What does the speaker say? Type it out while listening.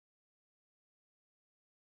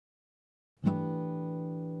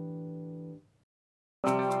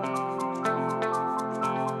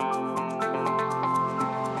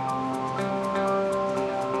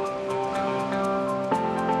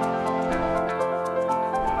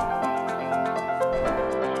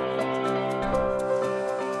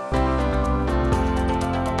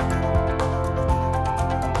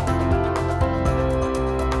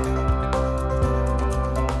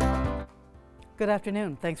Good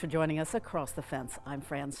afternoon. Thanks for joining us across the fence. I'm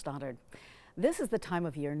Fran Stoddard. This is the time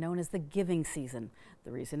of year known as the giving season. The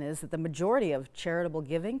reason is that the majority of charitable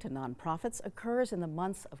giving to nonprofits occurs in the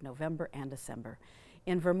months of November and December.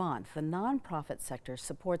 In Vermont, the nonprofit sector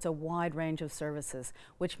supports a wide range of services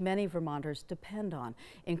which many Vermonters depend on,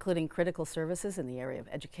 including critical services in the area of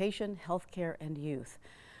education, healthcare, and youth.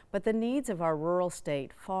 But the needs of our rural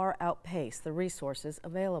state far outpace the resources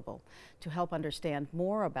available. To help understand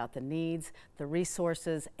more about the needs, the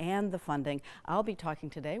resources, and the funding, I'll be talking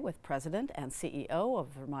today with President and CEO of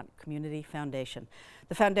Vermont Community Foundation.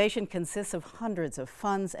 The foundation consists of hundreds of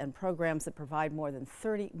funds and programs that provide more than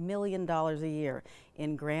 $30 million a year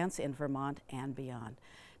in grants in Vermont and beyond.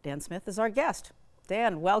 Dan Smith is our guest.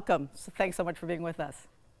 Dan, welcome. Thanks so much for being with us.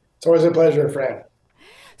 It's always a pleasure, Fran.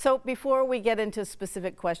 So before we get into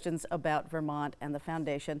specific questions about Vermont and the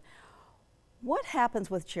foundation, what happens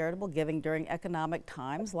with charitable giving during economic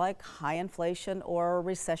times like high inflation or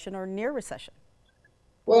recession or near recession?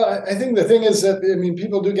 Well, I think the thing is that,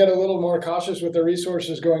 people do get a little more cautious with their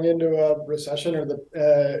resources going into a recession or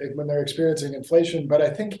when they're experiencing inflation. But I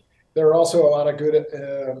think there are also a lot of good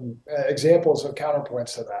examples of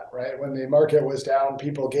counterpoints to that, right? When the market was down,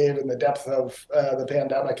 people gave in the depth of the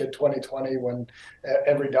pandemic in 2020 when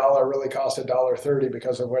every dollar really cost $1.30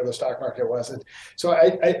 because of where the stock market was. And so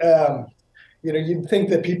you'd think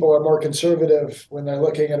that people are more conservative when they're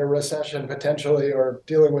looking at a recession potentially or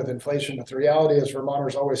dealing with inflation. But the reality is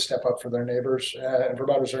Vermonters always step up for their neighbors, and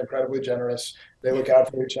Vermonters are incredibly generous. They look out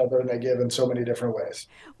for each other and they give in so many different ways.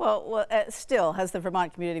 Well, still, has the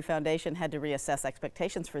Vermont Community Foundation had to reassess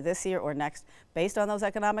expectations for this year or next based on those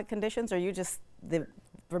economic conditions, or the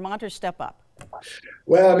Vermonters step up?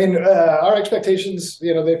 Well, our expectations,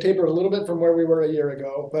 they've tapered a little bit from where we were a year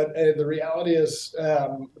ago, but the reality is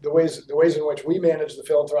the ways in which we manage the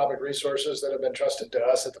philanthropic resources that have been trusted to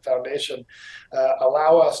us at the foundation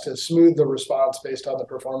allow us to smooth the response based on the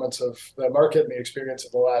performance of the market and the experience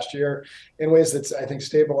of the last year in ways that I think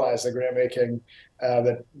stabilize the grant making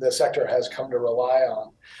that the sector has come to rely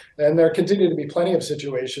on. And there continue to be plenty of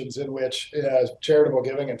situations in which charitable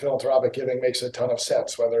giving and philanthropic giving makes a ton of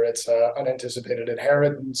sense, whether it's unanticipated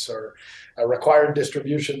inheritance or required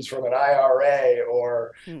distributions from an IRA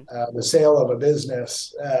or the sale of a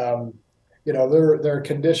business. There are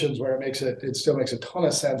conditions where it still makes a ton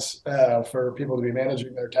of sense for people to be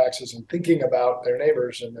managing their taxes and thinking about their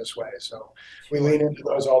neighbors in this way. So we lean into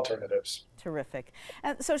those alternatives. Terrific.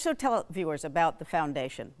 And so tell viewers about the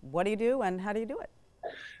foundation. What do you do and how do you do it?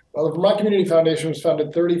 Well, the Vermont Community Foundation was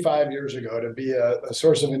founded 35 years ago to be a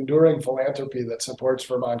source of enduring philanthropy that supports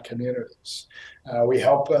Vermont communities. We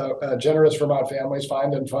help generous Vermont families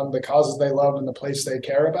find and fund the causes they love and the place they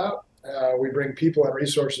care about. We bring people and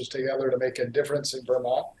resources together to make a difference in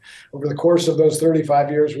Vermont. Over the course of those 35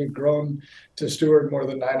 years, we've grown to steward more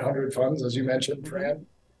than 900 funds, as you mentioned, Fran.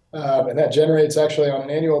 And that generates actually on an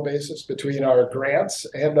annual basis between our grants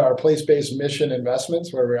and our place-based mission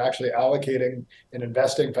investments, where we're actually allocating and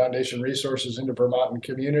investing foundation resources into Vermont and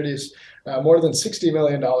communities, more than $60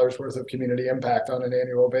 million worth of community impact on an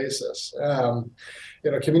annual basis.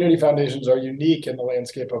 Community foundations are unique in the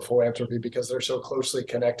landscape of philanthropy because they're so closely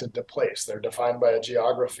connected to place. They're defined by a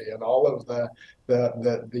geography, and all of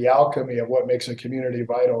the alchemy of what makes a community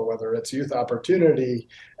vital, whether it's youth opportunity,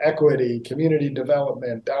 equity, community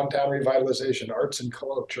development, downtown revitalization, arts and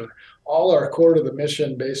culture, all are core to the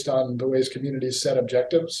mission based on the ways communities set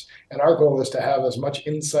objectives. And our goal is to have as much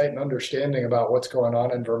insight and understanding about what's going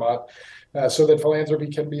on in Vermont so that philanthropy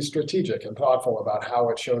can be strategic and thoughtful about how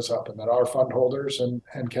it shows up, and that our fund holders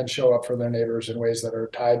and can show up for their neighbors in ways that are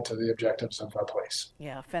tied to the objectives of our place.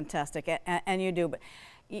 Yeah, fantastic. And you do. But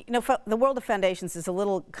the world of foundations is a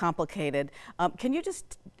little complicated. Can you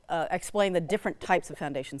just explain the different types of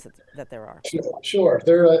foundations that there are? Sure.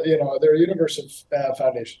 There are a universe of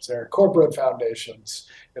foundations. There are corporate foundations.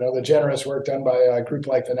 The generous work done by a group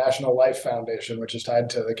like the National Life Foundation, which is tied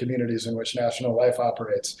to the communities in which National Life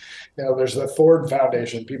operates. There's the Ford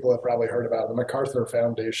Foundation, people have probably heard about, the MacArthur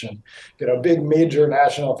Foundation. Big major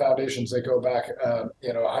national foundations that go back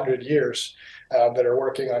 100 years that are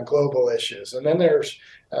working on global issues. And then there's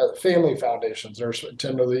family foundations. There's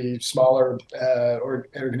generally smaller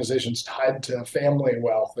organizations tied to family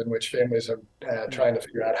wealth, in which families are trying to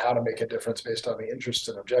figure out how to make a difference based on the interests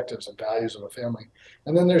and objectives and values of a family.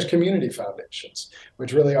 And then there's community foundations,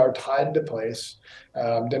 which really are tied to place,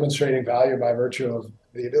 demonstrating value by virtue of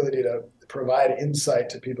the ability to provide insight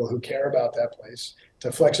to people who care about that place,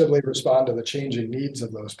 to flexibly respond to the changing needs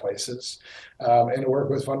of those places, and to work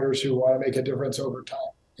with funders who want to make a difference over time.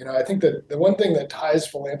 I think that the one thing that ties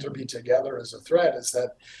philanthropy together as a thread is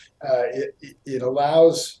that it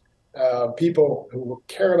allows people who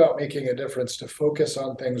care about making a difference to focus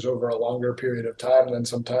on things over a longer period of time, then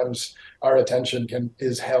sometimes our attention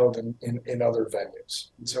is held in other venues.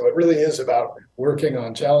 And so it really is about working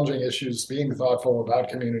on challenging issues, being thoughtful about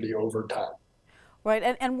community over time.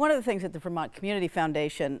 Right, and one of the things that the Vermont Community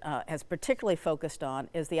Foundation has particularly focused on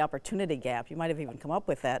is the opportunity gap. You might have even come up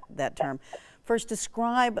with that term. First,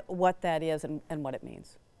 describe what that is and what it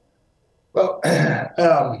means. Well,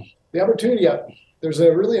 the opportunity gap, there's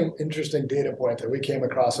a really interesting data point that we came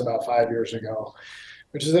across about 5 years ago,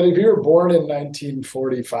 which is that if you were born in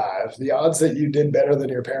 1945, the odds that you did better than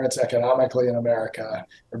your parents economically in America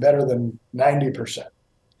are better than 90%. If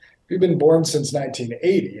you've been born since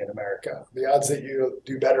 1980 in America, the odds that you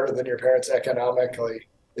do better than your parents economically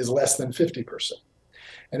is less than 50%.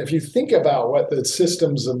 And if you think about what the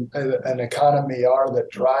systems and an economy are that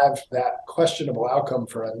drive that questionable outcome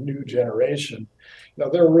for a new generation,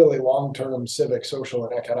 there are really long-term civic, social,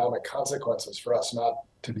 and economic consequences for us not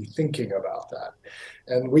to be thinking about that.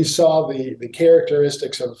 And we saw the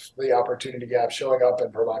characteristics of the opportunity gap showing up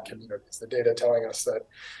in Vermont communities, the data telling us that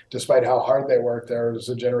despite how hard they work, there's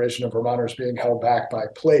a generation of Vermonters being held back by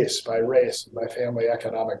place, by race, by family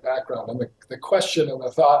economic background. And the question and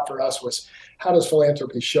the thought for us was, how does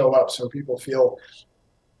philanthropy show up so people feel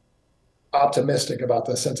optimistic about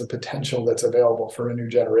the sense of potential that's available for a new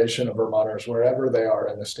generation of Vermonters wherever they are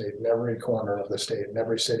in the state, in every corner of the state, in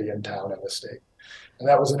every city and town in the state. And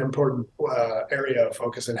that was an important area of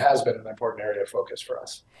focus and has been an important area of focus for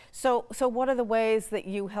us. So what are the ways that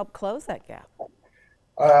you help close that gap?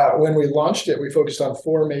 When we launched it, we focused on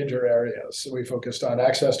 4 major areas. So we focused on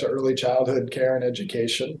access to early childhood care and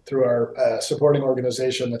education through our supporting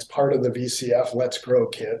organization that's part of the VCF, Let's Grow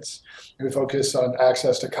Kids. We focused on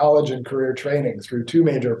access to college and career training through 2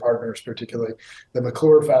 major partners, particularly the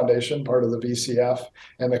McClure Foundation, part of the VCF,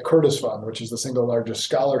 and the Curtis Fund, which is the single largest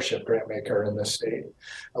scholarship grant maker in this state.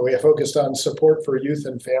 We have focused on support for youth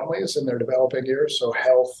and families in their developing years, so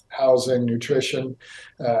health, housing, nutrition,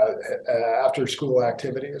 after-school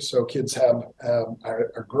activities. So kids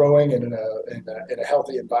are growing in a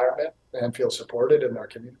healthy environment and feel supported in our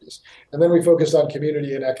communities. And then we focused on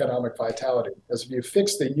community and economic vitality. Because if you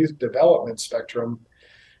fix the youth development spectrum,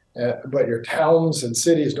 but your towns and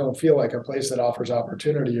cities don't feel like a place that offers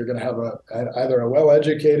opportunity, you're going to have either a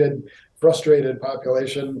well-educated, frustrated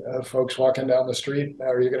population of folks walking down the street,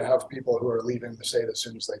 or you're going to have people who are leaving the state as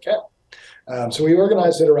soon as they can. So we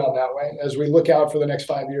organized it around that way. As we look out for the next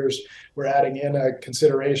 5 years, we're adding in a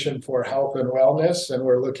consideration for health and wellness, and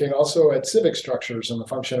we're looking also at civic structures and the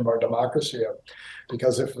function of our democracy.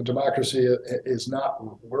 Because if the democracy is not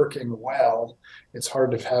working well, it's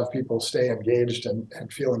hard to have people stay engaged and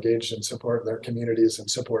feel engaged and support their communities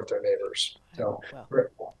and support their neighbors.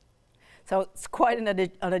 So it's quite an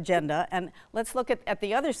agenda. And let's look at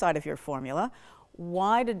the other side of your formula.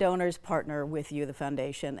 Why do donors partner with you, the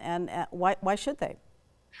foundation, and why should they?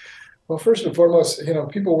 Well, first and foremost,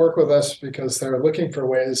 people work with us because they're looking for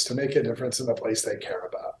ways to make a difference in the place they care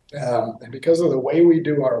about. And because of the way we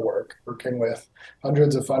do our work, working with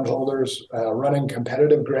hundreds of fund holders, running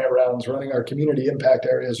competitive grant rounds, running our community impact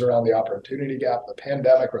areas around the opportunity gap, the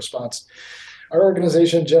pandemic response, our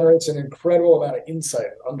organization generates an incredible amount of insight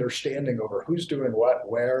and understanding over who's doing what,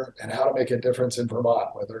 where, and how to make a difference in Vermont,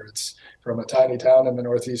 whether it's from a tiny town in the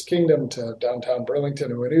Northeast Kingdom to downtown Burlington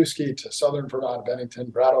and Winooski to southern Vermont,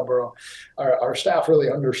 Bennington, Brattleboro. Our staff really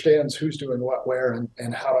understands who's doing what, where,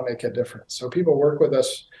 and how to make a difference. So people work with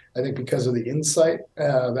us, I think, because of the insight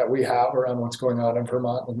that we have around what's going on in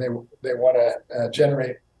Vermont, and they want to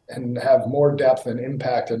generate and have more depth and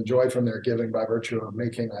impact and joy from their giving by virtue of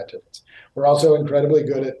making that difference. We're also incredibly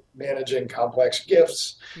good at managing complex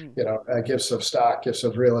gifts, gifts of stock, gifts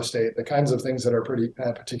of real estate, the kinds of things that are pretty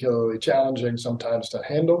particularly challenging sometimes to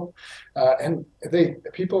handle. And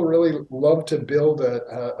people really love to build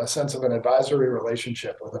a sense of an advisory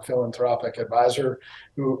relationship with a philanthropic advisor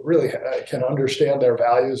who really can understand their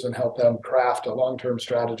values and help them craft a long-term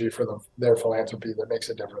strategy for their philanthropy that makes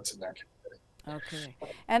a difference in their community. Okay.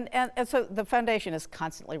 And so the foundation is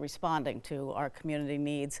constantly responding to our community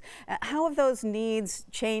needs. How have those needs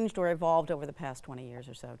changed or evolved over the past 20 years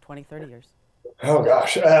or so, 20, 30 years? Oh,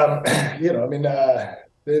 gosh. It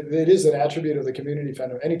is an attribute of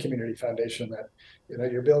the any community foundation that,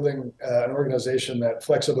 you're building an organization that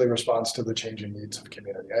flexibly responds to the changing needs of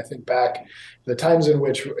community. I think back the times in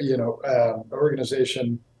which, an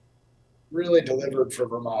organization really delivered for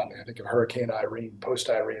Vermont. I think of Hurricane Irene,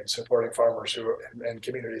 post-Irene, supporting farmers and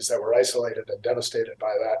communities that were isolated and devastated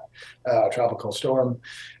by that tropical storm.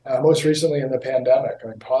 Most recently in the pandemic,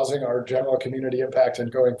 pausing our general community impact and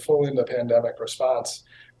going full into pandemic response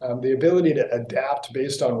the ability to adapt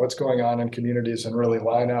based on what's going on in communities and really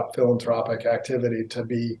line up philanthropic activity to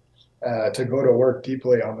go to work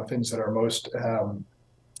deeply on the things that are most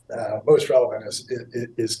relevant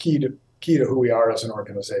is key to who we are as an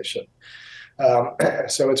organization.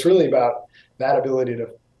 So it's really about that ability to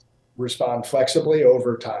respond flexibly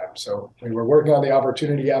over time. So we were working on the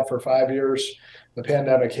opportunity gap for 5 years. The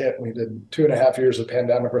pandemic hit. We did 2.5 years of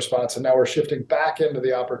pandemic response, and now we're shifting back into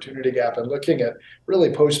the opportunity gap and looking at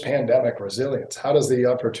really post-pandemic resilience. How does the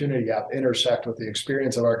opportunity gap intersect with the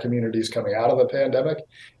experience of our communities coming out of the pandemic,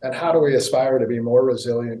 and how do we aspire to be more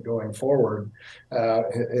resilient going forward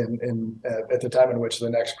at the time in which the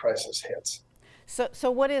next crisis hits?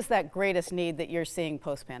 So what is that greatest need that you're seeing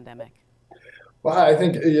post-pandemic? Well, I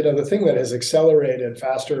think, the thing that has accelerated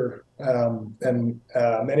faster than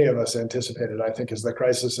many of us anticipated, I think, is the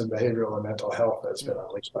crisis in behavioral and mental health that's been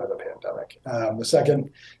unleashed by the pandemic. The second,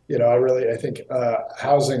 I think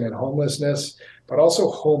housing and homelessness, but also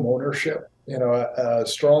home ownership.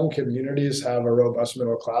 Strong communities have a robust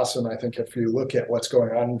middle class, and I think if you look at what's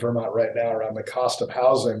going on in Vermont right now around the cost of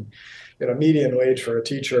housing, median wage for a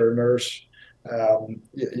teacher or nurse,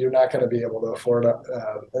 you're not going to be able to afford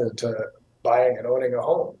to buying and owning a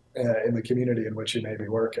home in the community in which you may be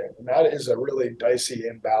working. And that is a really dicey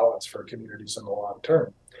imbalance for communities in the long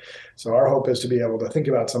term. So our hope is to be able to think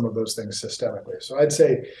about some of those things systemically. So I'd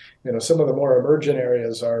say, some of the more emergent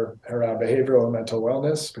areas are around behavioral and mental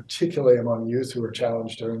wellness, particularly among youth who were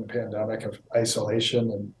challenged during the pandemic of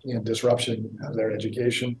isolation and disruption of their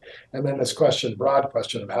education. And then this broad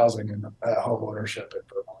question of housing and home ownership in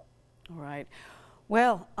Vermont. All right.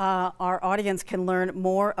 Well, our audience can learn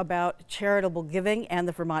more about charitable giving and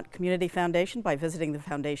the Vermont Community Foundation by visiting the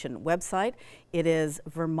foundation website. It is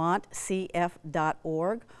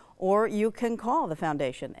vermontcf.org, or you can call the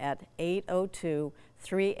foundation at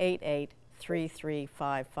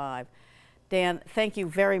 802-388-3355. Dan, thank you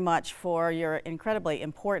very much for your incredibly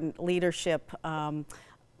important leadership,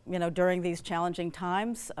 during these challenging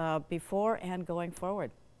times, before and going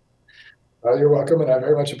forward. You're welcome, and I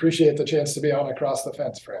very much appreciate the chance to be on Across the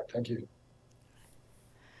Fence, Fran. Thank you.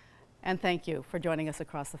 And thank you for joining us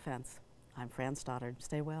Across the Fence. I'm Fran Stoddard.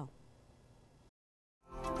 Stay well.